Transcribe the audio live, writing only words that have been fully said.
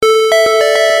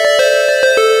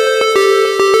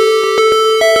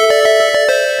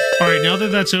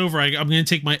that's over, I'm going to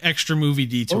take my extra movie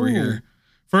detour here.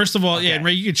 First of all, okay. And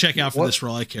Ray, you can check out for this for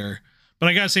all I care. But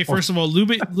I got to say, first of all,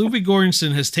 Ludwig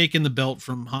Göransson has taken the belt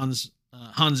from Hans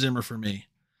Zimmer for me.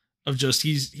 Of just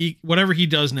he whatever he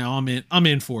does now, I'm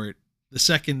in for it. The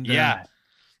second,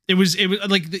 it was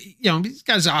like he's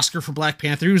got his Oscar for Black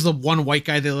Panther. He was the one white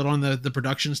guy they let on the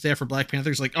production staff for Black Panther.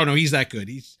 It's like, oh no, he's that good.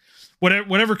 He's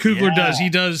whatever Coogler does, he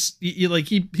does.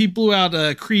 He blew out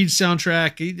a Creed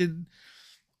soundtrack. He did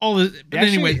all the. But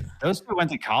anyway, those two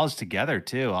went to college together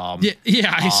too.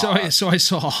 I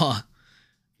saw.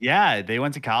 Yeah, they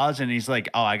went to college, and he's like,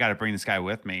 "Oh, I got to bring this guy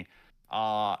with me."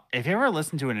 If you ever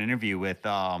listened to an interview with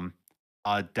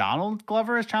Donald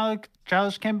Glover as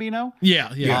Childish Gambino,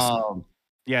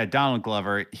 Donald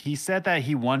Glover, he said that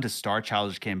he wanted to star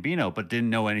Childish Gambino, but didn't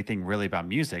know anything really about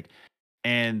music.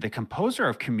 And the composer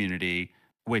of Community,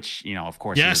 which of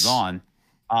course he was on,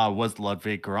 was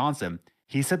Ludwig Göransson.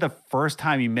 He said the first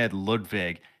time he met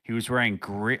Ludwig, he was wearing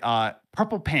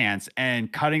purple pants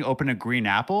and cutting open a green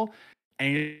apple.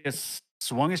 And he just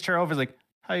swung his chair over, like,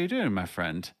 "How you doing, my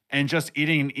friend?" And just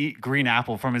eating green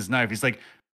apple from his knife. He's like,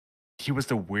 he was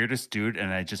the weirdest dude,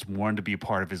 and I just wanted to be a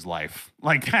part of his life.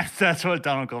 Like that's what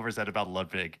Donald Glover said about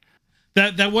Ludwig.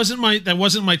 That wasn't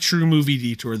my true movie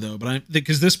detour though, but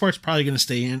because this part's probably going to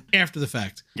stay in after the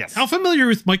fact. Yes. How familiar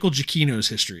with Michael Giacchino's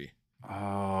history?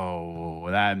 Oh,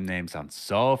 that name sounds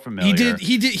so familiar.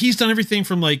 He's done everything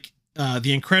from like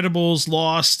The Incredibles,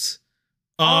 Lost.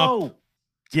 Oh.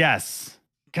 Yes.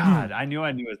 God, I knew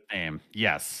his name.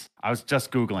 Yes. I was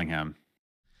just Googling him.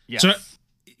 Yes. So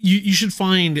you should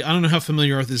find, I don't know how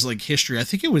familiar with his like history. I want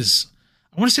to say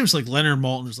it was like Leonard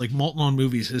Maltin. It was like Maltin on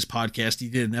Movies, his podcast. He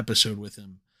did an episode with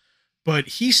him. But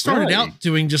he started out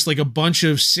doing just like a bunch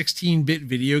of 16-bit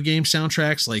video game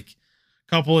soundtracks, like a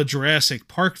couple of Jurassic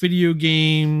Park video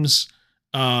games.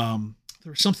 There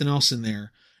was something else in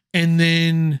there. And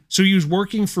then, so he was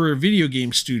working for a video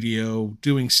game studio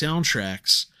doing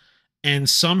soundtracks, and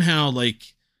somehow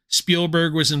like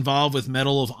Spielberg was involved with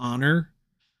Medal of Honor,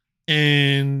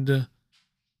 and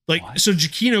like, so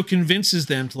Giacchino convinces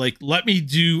them to like, let me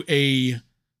do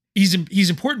he's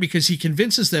important because he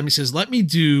convinces them, he says, let me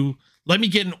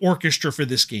get an orchestra for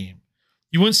this game.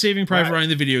 You want Saving Private Ryan,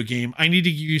 the video game. I need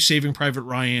to give you Saving Private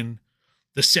Ryan,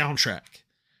 the soundtrack.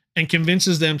 And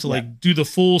convinces them to like do the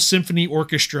full symphony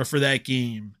orchestra for that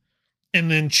game, and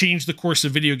then change the course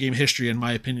of video game history, in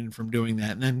my opinion, from doing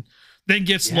that. And then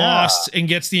gets Lost and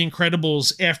gets The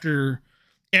Incredibles after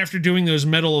doing those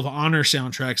Medal of Honor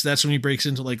soundtracks. That's when he breaks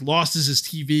into like Lost is his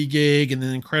TV gig, and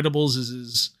then Incredibles is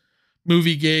his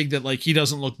movie gig that like he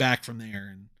doesn't look back from there.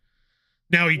 And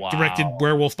now he directed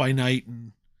Werewolf by Night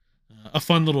and a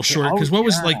fun little short, because what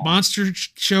was like Monster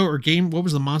Show or Game? What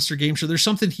was the Monster Game Show? There's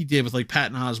something he did with like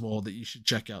Patton Oswalt that you should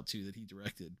check out too, that he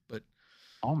directed. But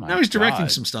now he's directing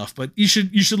some stuff. But you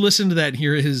should listen to that and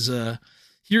hear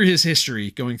his history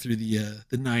going through the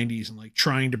 90s and like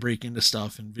trying to break into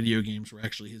stuff, and video games were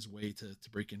actually his way to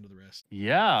break into the rest.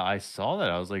 Yeah, I saw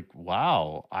that. I was like,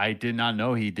 wow, I did not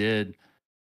know he did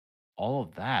all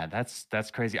of that.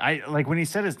 That's crazy. I like when he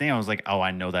said his name, I was like, oh, I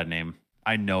know that name.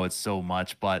 I know it so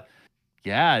much, but.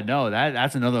 Yeah, no,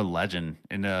 that's another legend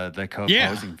in the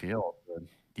composing field.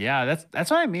 Yeah,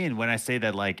 that's what I mean when I say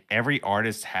that like every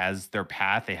artist has their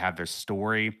path, they have their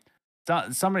story.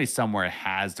 Somebody somewhere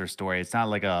has their story. It's not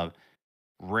like a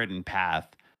written path.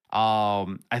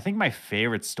 I think my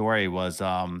favorite story was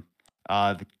the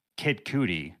Kid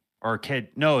Cudi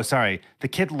the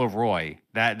Kid Leroy.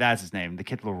 That's his name, the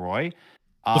Kid Leroy.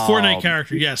 The Fortnite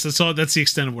character, yes, that's the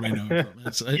extent of what I know him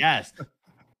from. Yes.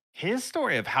 His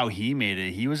story of how he made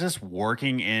it, he was just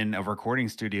working in a recording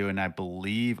studio in, I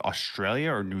believe,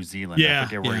 Australia or New Zealand. I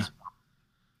forget where he's from.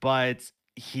 But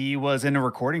he was in a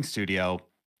recording studio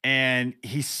and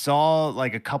he saw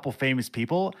like a couple famous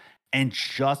people and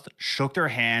just shook their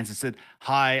hands and said,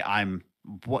 "Hi, I'm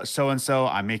so-and-so.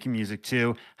 I'm making music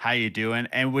too. How you doing?"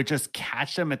 And would just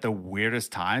catch them at the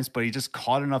weirdest times. But he just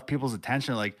caught enough people's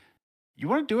attention. Like, "You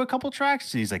want to do a couple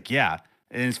tracks?" And he's like, "Yeah."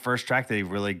 And his first track that he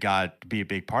really got to be a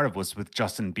big part of was with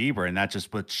Justin Bieber, and that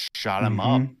just what shot him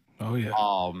up. Oh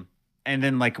yeah. And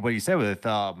then like what you said with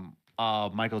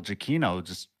Michael Giacchino,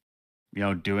 just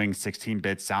doing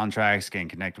 16-bit soundtracks, getting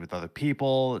connected with other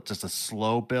people, just a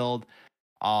slow build.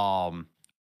 Or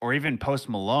even Post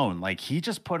Malone, like he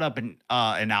just put up an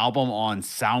album on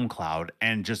SoundCloud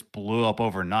and just blew up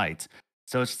overnight.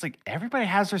 So it's just like everybody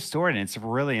has their story, and it's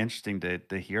really interesting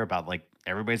to hear about. Like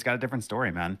everybody's got a different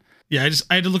story, man. Yeah,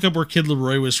 I had to look up where Kid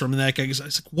Leroy was from, and that guy. I was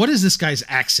like, what is this guy's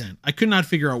accent? I could not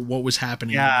figure out what was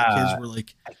happening. Yeah,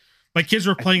 my kids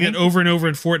were playing it over and over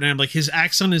in Fortnite. I'm like, his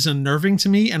accent is unnerving to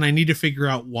me, and I need to figure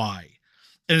out why.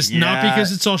 And it's not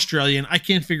because it's Australian. I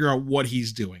can't figure out what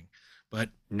he's doing. But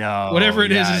no, whatever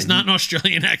it is, it's not an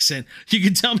Australian accent. You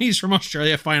can tell me he's from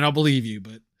Australia, fine, I'll believe you.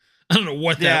 But I don't know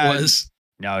what that was.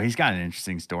 No, he's got an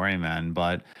interesting story, man.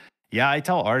 But yeah, I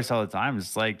tell artists all the time,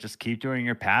 it's like, just keep doing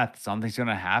your path. Something's going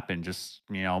to happen. Just,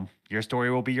 your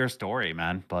story will be your story,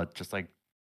 man. But just like,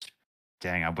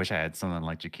 dang, I wish I had something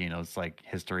like Giacchino's like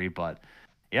history. But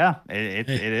yeah, it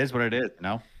is what it is,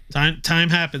 Time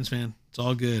happens, man. It's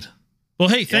all good. Well,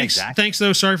 hey, thanks. Yeah, exactly. Thanks,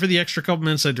 though. Sorry for the extra couple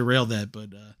minutes I derailed that, but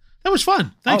that was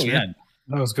fun. Thanks, man.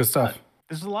 That was good stuff.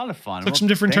 This was a lot of fun. Took some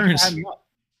different turns.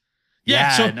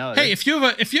 Yeah. So, hey, if you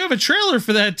have a trailer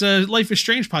for that Life is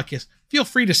Strange podcast, feel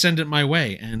free to send it my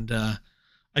way, and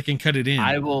I can cut it in.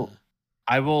 I will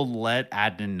let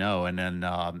Adnan know, and then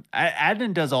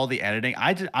Adnan does all the editing.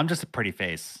 I'm just a pretty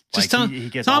face. Just like, he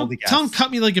gets all the guests. Tell him cut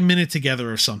me like a minute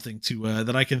together or something to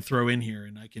that I can throw in here,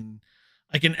 and I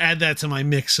can add that to my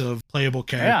mix of playable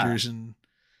characters and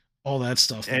all that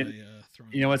stuff.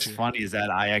 You know what's funny is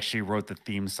that I actually wrote the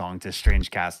theme song to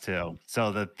Strange Cast too.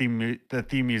 So the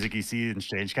theme music you see in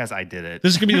Strange Cast, I did it.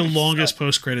 This is gonna be the longest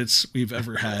post credits we've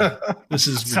ever had. This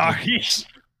is sorry.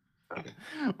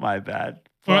 My bad.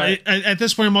 Well, at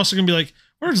this point, I'm also gonna be like,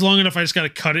 "Where it's long enough, I just got to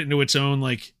cut it into its own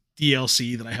like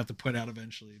DLC that I have to put out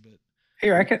eventually." But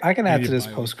here, I can add to this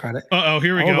post credit.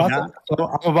 Here we go. I'm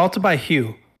about to buy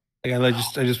Hue. Like I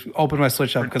just opened my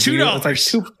Switch up because it's like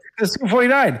it's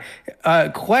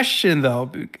 $2.49. Question though,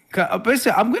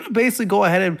 basically, I'm gonna go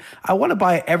ahead and I want to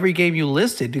buy every game you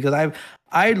listed because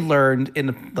I learned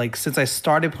since I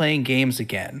started playing games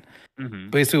again,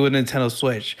 basically with Nintendo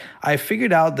Switch, I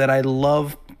figured out that I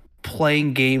love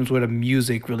playing games where the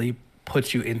music really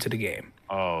puts you into the game.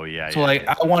 Oh yeah. So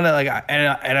I want to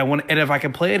and if I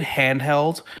can play it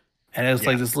handheld. And it's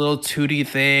like this little 2D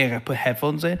thing. I put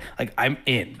headphones in. Like I'm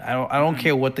in. I don't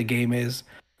care what the game is.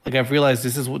 Like I've realized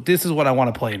this is what I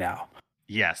want to play now.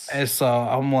 Yes. And so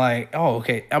I'm like, oh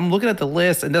okay. I'm looking at the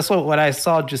list, and that's what when I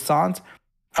saw Jason's,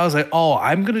 I was like, oh,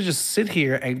 I'm gonna just sit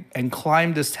here and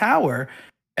climb this tower,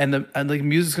 and the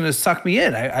music's gonna suck me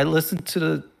in. I listened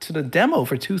to the demo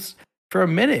for a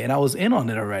minute, and I was in on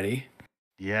it already.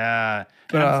 Yeah.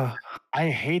 But I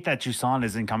hate that Jusan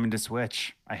isn't coming to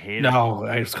Switch. I hate it. No,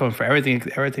 it's coming for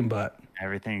everything but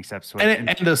everything except Switch. And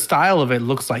the style of it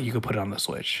looks like you could put it on the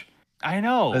Switch. I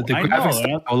know. The graphics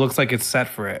style looks like it's set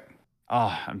for it.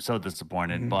 Oh, I'm so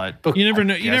disappointed. But you never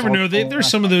know. You never know. There's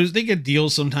some of those. They get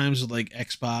deals sometimes with like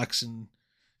Xbox and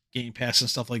Game Pass and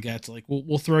stuff like that. To like,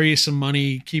 we'll throw you some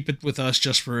money, keep it with us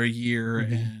just for a year,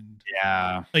 and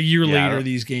a year later,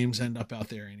 these games end up out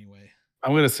there anyway.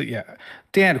 I'm gonna say,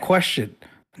 Dan, question.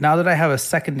 Now that I have a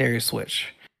secondary Switch,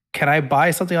 can I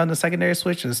buy something on the secondary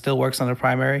Switch and it still works on the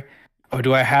primary? Or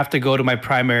do I have to go to my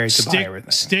primary to buy everything?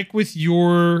 Stick with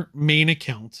your main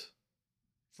account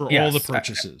for all the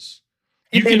purchases.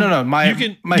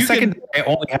 My secondary, I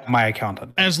only have my account on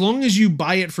it. As long as you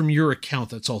buy it from your account,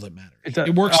 that's all that matters.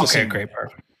 It works the same way.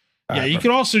 Perfect. You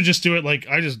can also just do it like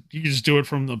you can just do it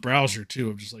from the browser too,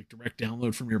 of just like direct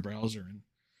download from your browser and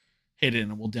hit it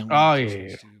and we'll download. Oh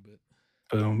yeah.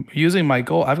 Boom. Using my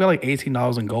gold, I've got like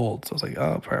 $18 in gold. So I was like,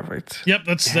 oh, perfect. Yep,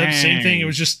 that's the same thing. It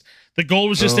was just the gold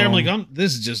was just there. I'm like,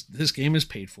 this game is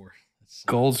paid for.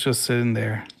 Gold's just sitting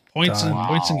there. Points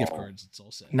and gift cards. It's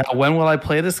all set. Now, when will I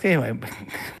play this game?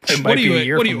 It might be a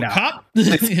year from now. Cop?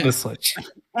 It's the Switch.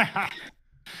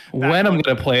 When I'm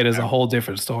going to play it is a whole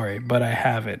different story, but I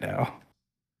have it now.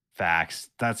 Facts.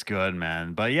 That's good,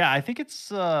 man. But yeah, I think it's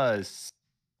I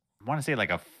want to say like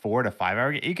a 4 to 5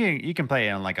 hour game. You can play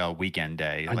it on like a weekend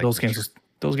day. Like those games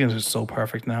are so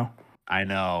perfect now. I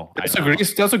know. That's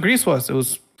what Grease was. It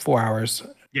was 4 hours.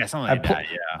 Yeah, something like that.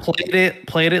 Yeah.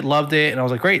 Played it, loved it, and I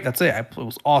was like, great, that's it. It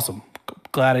was awesome.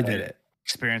 Glad I did it.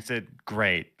 Experienced it.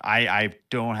 Great. I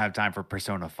don't have time for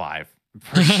Persona 5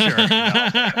 for sure.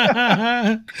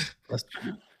 That's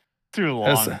too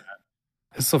long.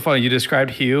 It's so funny. You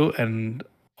described Hue, and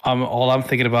all I'm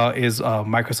thinking about is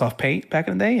Microsoft Paint back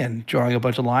in the day and drawing a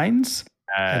bunch of lines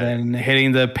and then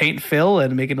hitting the paint fill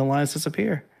and making the lines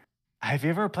disappear. Have you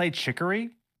ever played Chicory?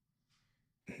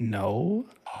 No.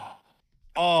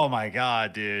 Oh my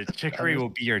God, dude. Chicory will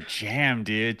be your jam,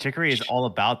 dude. Chicory is all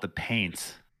about the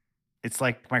paint. It's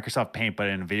like Microsoft Paint, but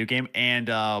in a video game. And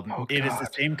it is the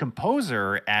same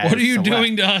composer as What are you Celeste.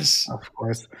 doing to us? Of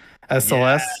course. As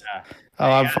Celeste.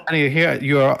 Oh, I'm finding it here.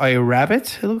 You're a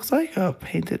rabbit, it looks like. A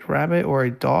painted rabbit or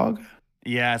a dog?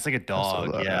 Yeah, it's like a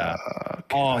dog. Yeah. Okay.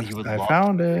 Oh, you would love I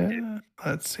found it.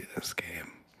 Let's see this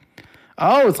game.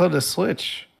 Oh, it's on the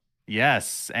Switch.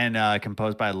 Yes, and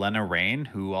composed by Lena Raine,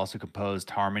 who also composed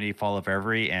Harmony, Fall of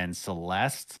Reverie, and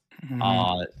Celeste.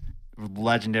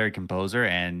 legendary composer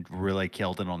and really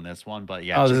killed it on this one. But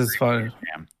yeah, Oh, just this is fun.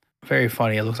 Very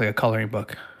funny. It looks like a coloring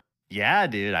book. yeah,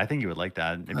 dude. I think you would like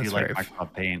that if That's you like very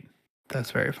Microsoft Paint.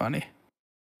 That's very funny.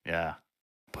 Yeah.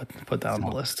 Put that on the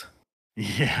list.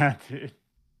 Yeah, dude.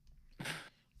 Oh,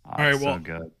 All right, so well,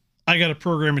 good. I got to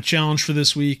program a challenge for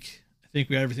this week. I think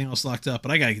we got everything else locked up,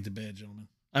 but I got to get to bed, gentlemen.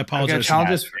 I apologize.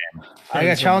 I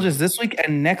got challenges this week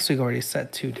and next week already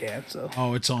set too, Dan. So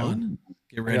it's on.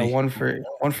 Get ready. I got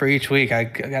one for each week. I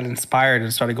got inspired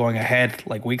and started going ahead,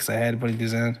 like weeks ahead, putting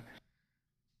these in.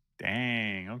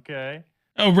 Dang. Okay.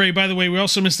 Oh, Ray, by the way, we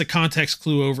also missed the context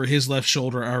clue over his left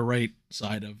shoulder, our right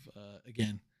side of,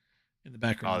 again, in the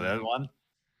background. Oh, that one?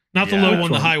 Not the low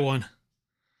one, the high one.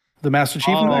 The Master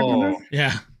Chief in the background?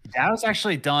 Yeah. That was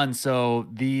actually done. So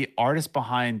the artist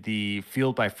behind the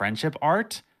Fueled by Friendship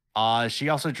art, she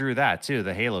also drew that too,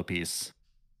 the Halo piece.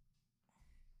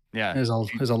 Yeah. There's a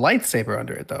lightsaber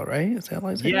under it though, right? Is that a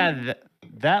lightsaber? Yeah,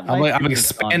 that I'm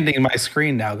expanding my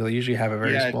screen now because I usually have a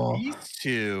very small. These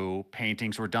two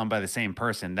paintings were done by the same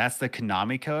person. That's the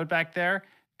Konami code back there.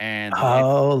 And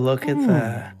look at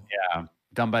that. Yeah,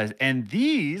 done by and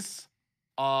these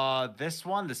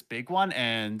this big one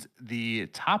and the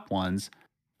top ones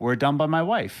were done by my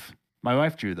wife. My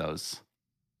wife drew those.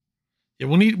 Yeah,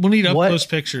 we'll need up close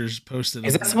pictures posted.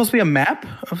 Is that supposed to be a map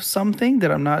of something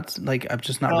that I'm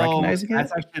just not recognizing it?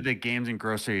 That's actually the Games and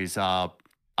Groceries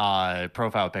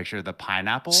profile picture, the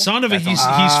pineapple. Son of a, he's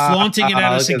flaunting it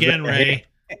at us again, Ray.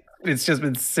 It's just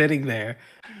been sitting there.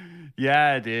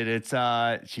 Yeah, dude. It's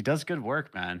she does good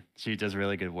work, man. She does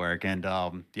really good work. And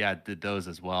did those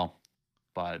as well.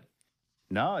 But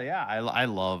no, yeah, I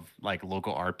love like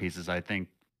local art pieces. I think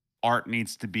art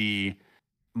needs to be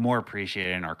more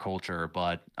appreciated in our culture,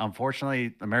 but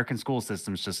unfortunately American school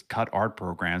systems just cut art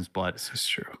programs. But this is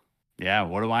true. Yeah,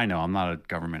 what do I know? I'm not a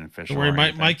government official. Don't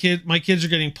worry, my kids are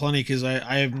getting plenty because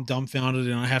I am dumbfounded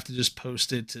and I have to just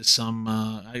post it to some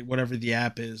whatever the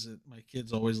app is. My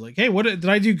kid's always like, "Hey, what did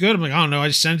I do good?" I'm like, "I don't know. I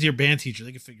just sent it to your band teacher.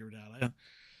 They can figure it out.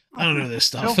 I don't know this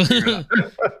stuff."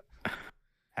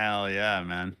 Hell yeah,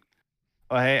 man.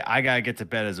 Well, hey, I gotta get to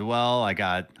bed as well. I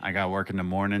got work in the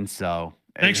morning, so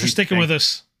thanks for sticking with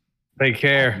us. Take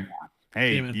care.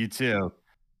 Hey, you too.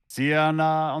 See you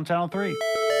on Channel 3.